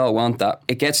better, and we all want that,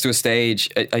 it gets to a stage,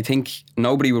 I think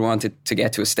nobody would want it to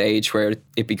get to a stage where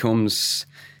it becomes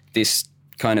this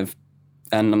kind of,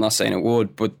 and I'm not saying it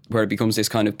would, but where it becomes this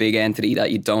kind of big entity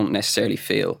that you don't necessarily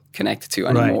feel connected to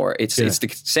anymore. Right. It's the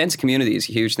sense of community is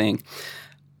a huge thing.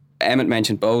 Emmett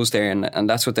mentioned Bows there, and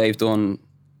that's what they've done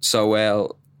so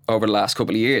well over the last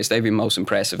couple of years. They've been most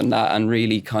impressive in that, and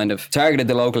really kind of targeted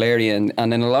the local area,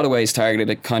 and in a lot of ways targeted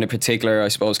a kind of particular, I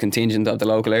suppose, contingent of the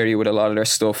local area with a lot of their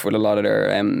stuff, with a lot of their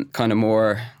kind of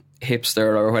more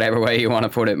hipster, or whatever way you want to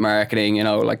put it, marketing, you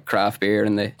know, like craft beer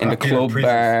in the club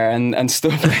bar and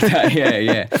stuff like that.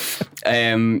 Yeah.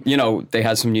 You know, they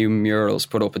had some new murals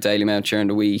put up at Dalymount during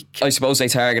the week. I suppose they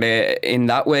target in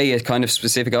that way a kind of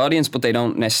specific audience, but they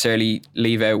don't necessarily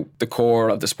leave out the core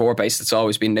of the sport base that's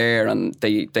always been there. And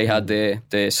they had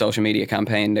the social media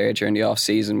campaign there during the off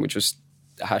season, which was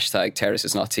 #Terrace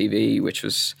is not TV, which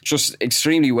was just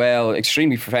extremely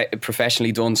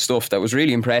professionally done stuff that was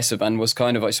really impressive, and was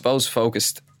kind of, I suppose,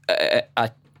 focused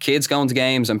at kids going to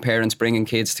games and parents bringing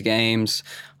kids to games.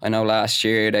 I know last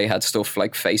year they had stuff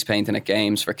like face painting at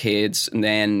games for kids, and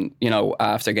then, you know,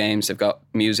 after games they've got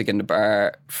music in the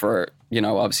bar for, you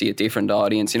know, obviously a different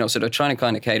audience, you know, so they're trying to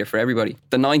kind of cater for everybody.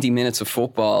 The 90 minutes of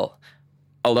football,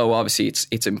 although obviously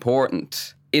it's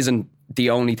important, isn't the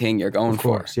only thing you're going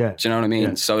for. Yeah. Do you know what I mean?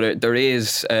 Yeah. So there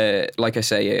is, like I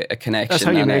say, a connection. That's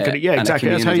how you make it. Yeah, exactly.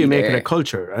 That's how you make it a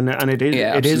culture, and it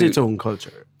is its own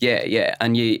culture. Yeah.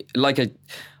 And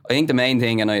I think the main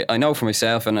thing, and I know for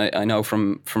myself, and I know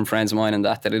from friends of mine, and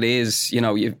that it is, you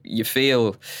know, you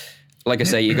feel, like I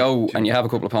say, you go and you have a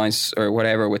couple of pints or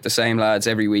whatever with the same lads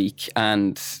every week,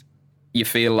 and you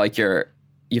feel like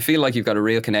you've got a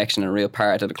real connection and a real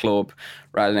part of the club,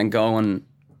 rather than going,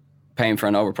 paying for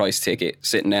an overpriced ticket,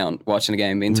 sitting down, watching the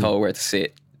game, being told where to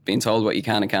sit, being told what you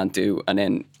can and can't do, and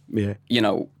then, you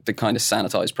know, the kind of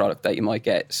sanitised product that you might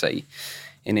get, say,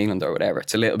 in England or whatever.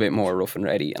 It's a little bit more rough and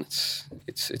ready, and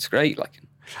it's great. Like,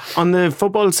 on the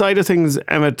football side of things,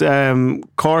 Emmett,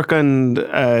 Cork and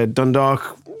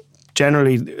Dundalk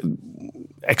generally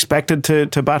expected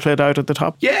to battle it out at the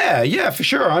top? Yeah, for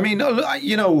sure. I mean,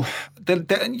 you know,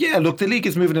 look, the league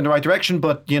is moving in the right direction,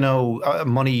 but you know,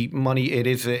 money.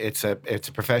 It's a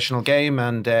professional game,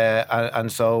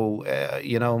 and so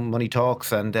you know, money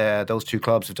talks. And those two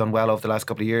clubs have done well over the last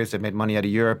couple of years. They've made money out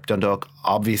of Europe. Dundalk,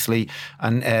 obviously,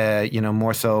 and you know,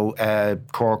 more so.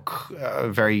 Cork,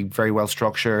 very very well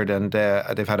structured, and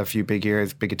they've had a few big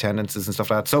years, big attendances and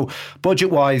stuff like that. So budget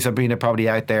wise, I've been probably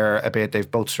out there a bit. They've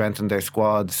both strengthened their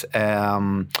squads.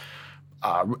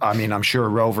 I mean, I'm sure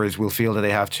Rovers will feel that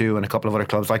they have too, and a couple of other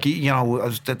clubs. Like, you know,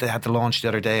 they had the launch the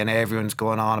other day, and everyone's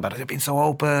going on about it being so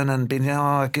open and being, you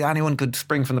know, anyone could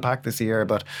spring from the pack this year.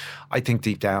 But I think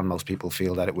deep down, most people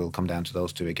feel that it will come down to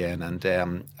those two again. And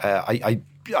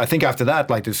I think after that,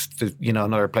 like there's you know,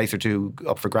 another place or two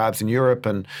up for grabs in Europe,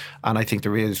 and I think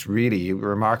there is really a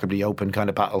remarkably open kind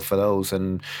of battle for those.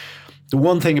 And the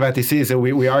one thing about this is that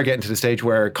we are getting to the stage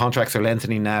where contracts are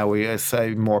lengthening now. We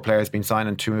say more players being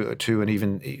signing two and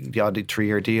even the odd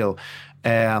 3-year deal.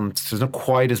 So there's not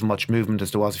quite as much movement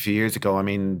as there was a few years ago. I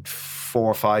mean, 4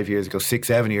 or 5 years ago, 6,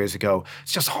 7 years ago,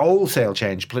 it's just wholesale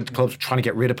change. Clubs were trying to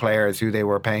get rid of players who they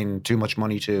were paying too much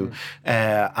money to,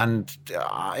 and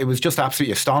it was just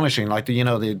absolutely astonishing. Like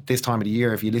this time of the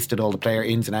year, if you listed all the player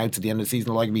ins and outs at the end of the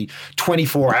season, like be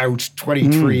 24 out,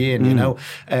 23 in, you know,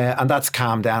 and that's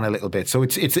calmed down a little bit. So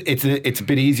it's a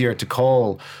bit easier to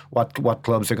call what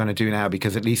clubs are going to do now,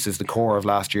 because at least it's the core of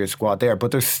last year's squad there.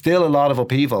 But there's still a lot of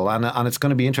upheaval, and it's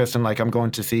going to be interesting. Like, I'm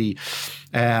going to see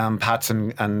Pats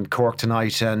and Cork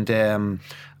tonight, and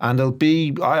there'll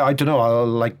be I don't know,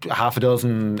 like half a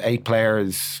dozen, 8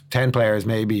 players, 10 players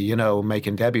maybe, you know,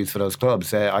 making debuts for those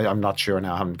clubs. I'm not sure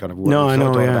now. I haven't kind of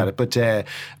thought about it,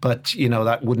 but you know,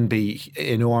 that wouldn't be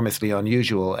enormously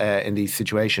unusual in these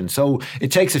situations. So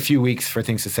it takes a few weeks for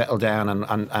things to settle down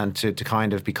and to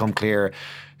kind of become clear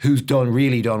who's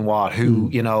really done what, who,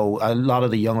 you know, a lot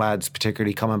of the young lads,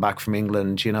 particularly coming back from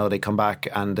England, you know, they come back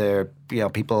and they're, you know,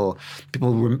 people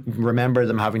remember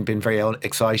them having been very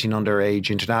exciting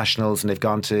underage internationals, and they've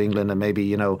gone to England and maybe,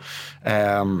 you know,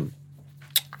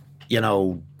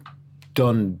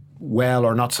 done well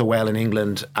or not so well in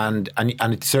England, and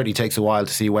it certainly takes a while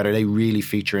to see whether they really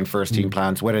feature in first team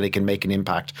plans, whether they can make an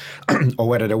impact, or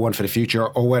whether they're one for the future,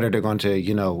 or whether they're going to,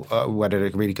 you know, whether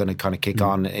they're really going to kind of kick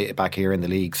on back here in the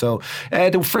league. So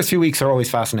the first few weeks are always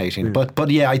fascinating,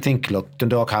 but yeah, I think, look,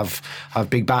 Dundalk have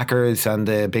big backers, and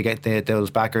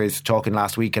those backers talking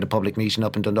last week at a public meeting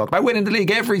up in Dundalk about winning the league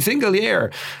every single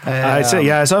year. I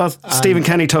saw Stephen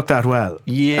Kenny took that well.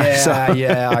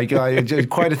 Yeah, I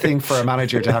quite a thing for a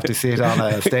manager to have to sit on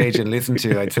a stage and listen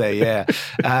to, I'd say.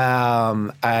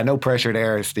 No pressure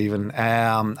there, Stephen.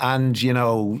 And you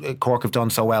know, Cork have done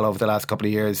so well over the last couple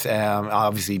of years,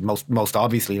 obviously most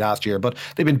obviously last year, but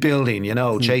they've been building, you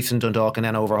know, chasing Dundalk and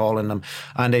then overhauling them,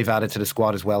 and they've added to the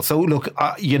squad as well. So look,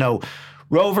 you know,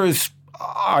 Rovers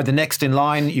are the next in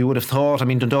line, you would have thought. I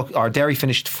mean, Dundalk or Derry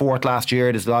finished 4th last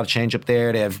year. There's a lot of change up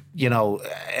there. They have, you know,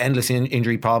 endless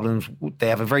injury problems. They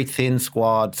have a very thin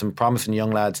squad, some promising young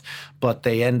lads, but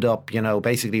they end up, you know,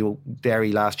 basically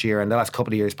Derry last year and the last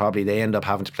couple of years probably, they end up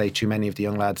having to play too many of the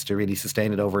young lads to really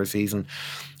sustain it over a season.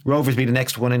 Rovers be the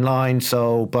next one in line.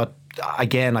 So, but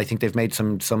again, I think they've made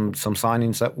some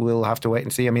signings that we'll have to wait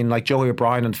and see. I mean, like Joey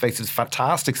O'Brien on the face is a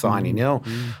fantastic signing, you know.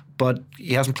 But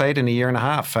he hasn't played in a year and a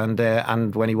half, and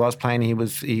when he was playing,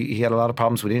 he had a lot of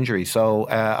problems with injury. So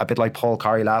a bit like Paul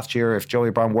Carey last year, if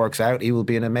Joey Brown works out, he will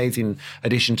be an amazing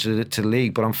addition to the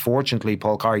league. But unfortunately,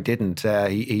 Paul Carey didn't.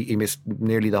 He missed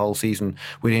nearly the whole season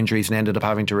with injuries and ended up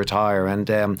having to retire.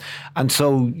 And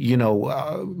so, you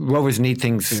know, Rovers need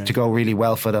things to go really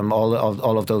well for them. All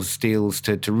of those deals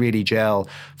to really gel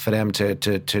for them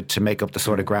to make up the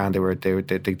sort of ground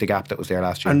the gap that was there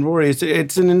last year. And Rory,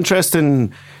 it's an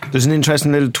interesting. There's an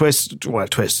interesting little twist. Well,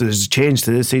 there's a change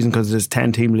to this season because there's a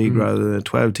 10-team league rather than a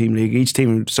 12-team league. Each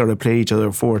team sort of play each other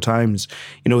 4 times.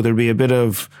 You know, there'll be a bit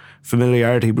of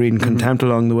familiarity breeding contempt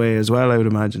along the way as well, I would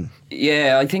imagine.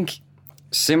 Yeah, I think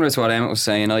similar to what Emmett was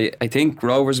saying, I think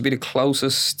Rovers will be the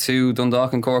closest to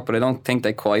Dundalk and Cork, but I don't think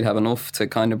they quite have enough to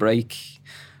kind of break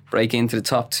into the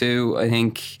top 2. I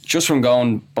think just from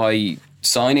going by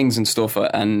signings and stuff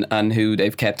and who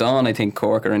they've kept on, I think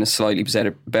Cork are in a slightly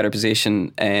better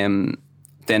position than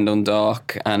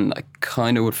Dundalk, and I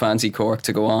kind of would fancy Cork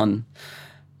to go on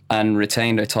and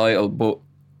retain their title. But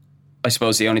I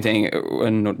suppose the only thing, I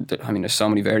mean, there's so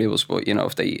many variables, but you know,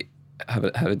 if they have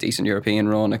a decent European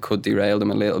run, it could derail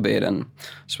them a little bit. And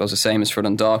I suppose the same is for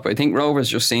Dundalk. But I think Rovers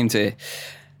just seem to...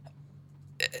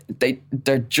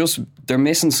 They're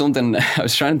missing something. I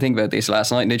was trying to think about this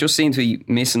last night, and they just seem to be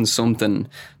missing something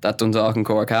that Dundalk and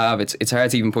Cork have. It's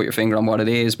hard to even put your finger on what it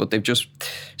is, but they've just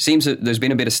there's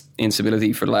been a bit of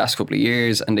instability for the last couple of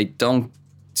years, and they don't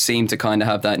seem to kind of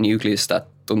have that nucleus that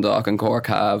Dundalk and Cork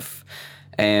have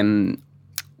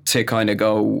to kind of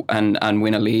go and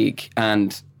win a league.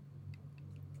 And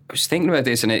I was thinking about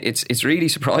this, and it's really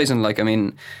surprising. Like, I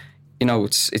mean, you know,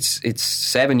 it's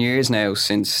 7 years now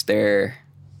since their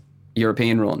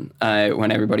European run,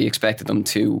 when everybody expected them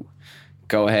to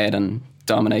go ahead and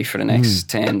dominate for the next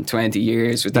 10, 20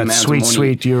 years with the amount of money.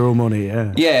 Sweet Euro money,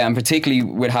 yeah. Yeah, and particularly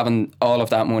with having all of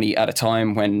that money at a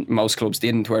time when most clubs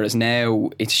didn't, whereas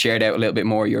now it's shared out a little bit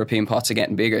more. European pots are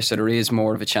getting bigger, so there is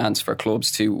more of a chance for clubs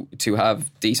to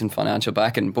have decent financial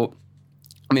backing. But,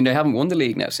 I mean, they haven't won the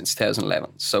league now since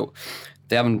 2011, so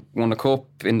they haven't won a cup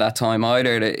in that time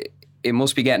either. It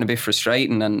must be getting a bit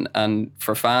frustrating, and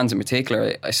for fans in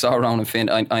particular. I saw Ronan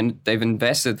Finn, they've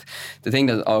invested. The thing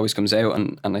that always comes out,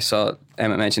 and I saw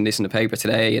Emmet mention this in the paper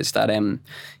today, is that you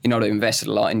know, they've invested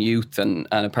a lot in youth, and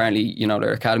apparently, you know,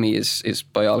 their academy is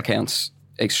by all accounts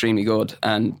extremely good,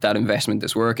 and that investment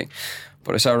is working.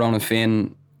 But I saw Ronan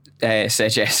Finn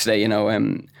said yesterday, you know,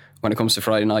 when it comes to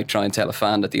Friday night, try and tell a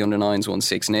fan that the under-9s won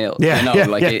 6-0. Yeah, you know, yeah,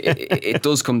 like yeah. It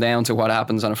does come down to what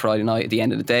happens on a Friday night at the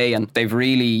end of the day, and they've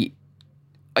really,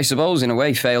 I suppose, in a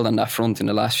way, failed on that front in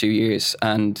the last few years,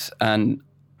 and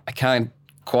I can't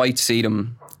quite see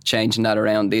them changing that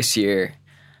around this year.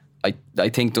 I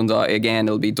think Dundalk, again,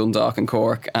 it'll be Dundalk and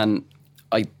Cork, and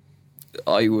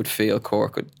I would feel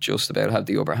Cork would just about have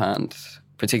the upper hand,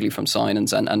 particularly from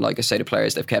signings and like I say, the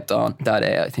players they've kept on. That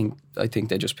I think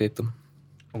they just pipped them.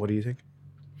 What do you think?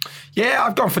 Yeah,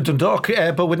 I've gone for Dundalk,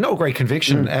 but with no great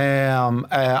conviction.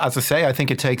 As I say, I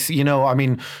think it takes, you know, I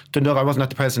mean, Dundalk, I wasn't at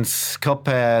the President's Cup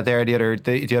there the other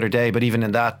day, but even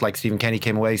in that, like, Stephen Kenny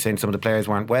came away saying some of the players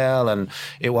weren't well, and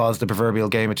it was the proverbial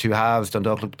game of two halves.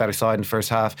 Dundalk looked the better side in the first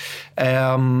half.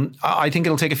 I think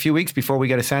it'll take a few weeks before we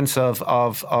get a sense of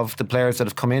the players that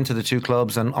have come into the two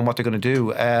clubs and what they're going to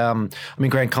do. I mean,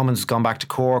 Grant Cummins has gone back to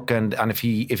Cork, and if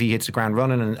he hits the ground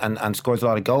running and scores a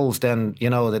lot of goals, then, you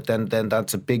know, then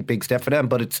that's a big step for them.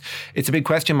 But it's a big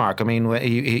question mark. I mean,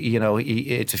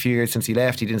 it's a few years since he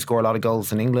left. He didn't score a lot of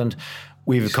goals in England.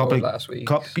 We've a couple last week.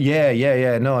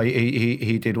 Yeah. No,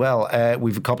 he did well.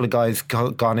 We've a couple of guys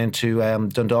gone into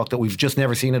Dundalk that we've just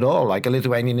never seen at all, like a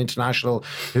Lithuanian international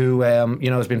who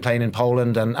has been playing in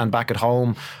Poland and back at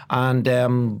home,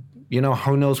 and you know,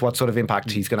 who knows what sort of impact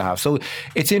he's going to have. So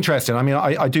it's interesting. I mean,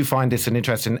 I do find this an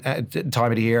interesting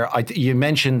time of the year. You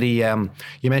mentioned the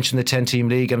 10-team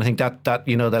league, and I think that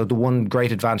you know, the one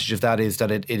great advantage of that is that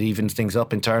it evens things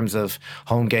up in terms of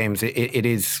home games. It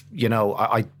is, you know,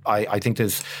 I think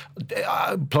there's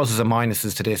pluses and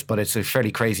minuses to this, but it's a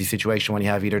fairly crazy situation when you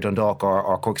have either Dundalk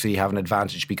or Cork City have an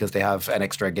advantage because they have an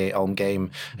extra home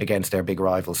game against their big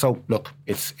rival. So look,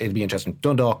 it'll be interesting.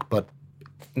 Dundalk, but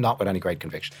not with any great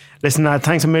conviction. Listen,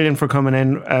 thanks a million for coming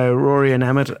in, Rory and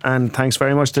Emmet, and thanks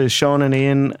very much to Sean and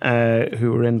Ian,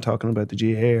 who were in talking about the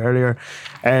GAA earlier.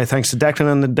 Thanks to Declan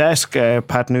on the desk,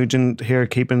 Pat Nugent here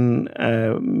keeping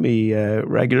me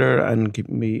regular and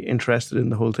keeping me interested in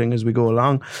the whole thing as we go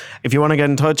along. If you want to get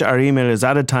in touch, our email is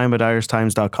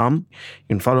addedtime@irishtimes.com. You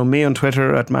can follow me on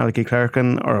Twitter at Malachy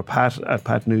Clerkin or Pat at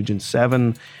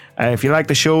PatNugent7. If you like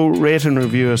the show, rate and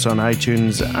review us on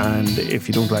iTunes, and if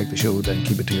you don't like the show, then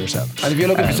keep it to yourself. And if you're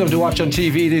looking for something to watch on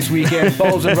TV this weekend,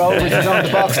 Bowls and Rovers is on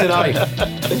the box tonight.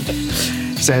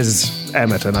 Says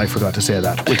Emmet, and I forgot to say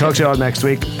that. We'll talk to you all next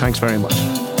week. Thanks very much.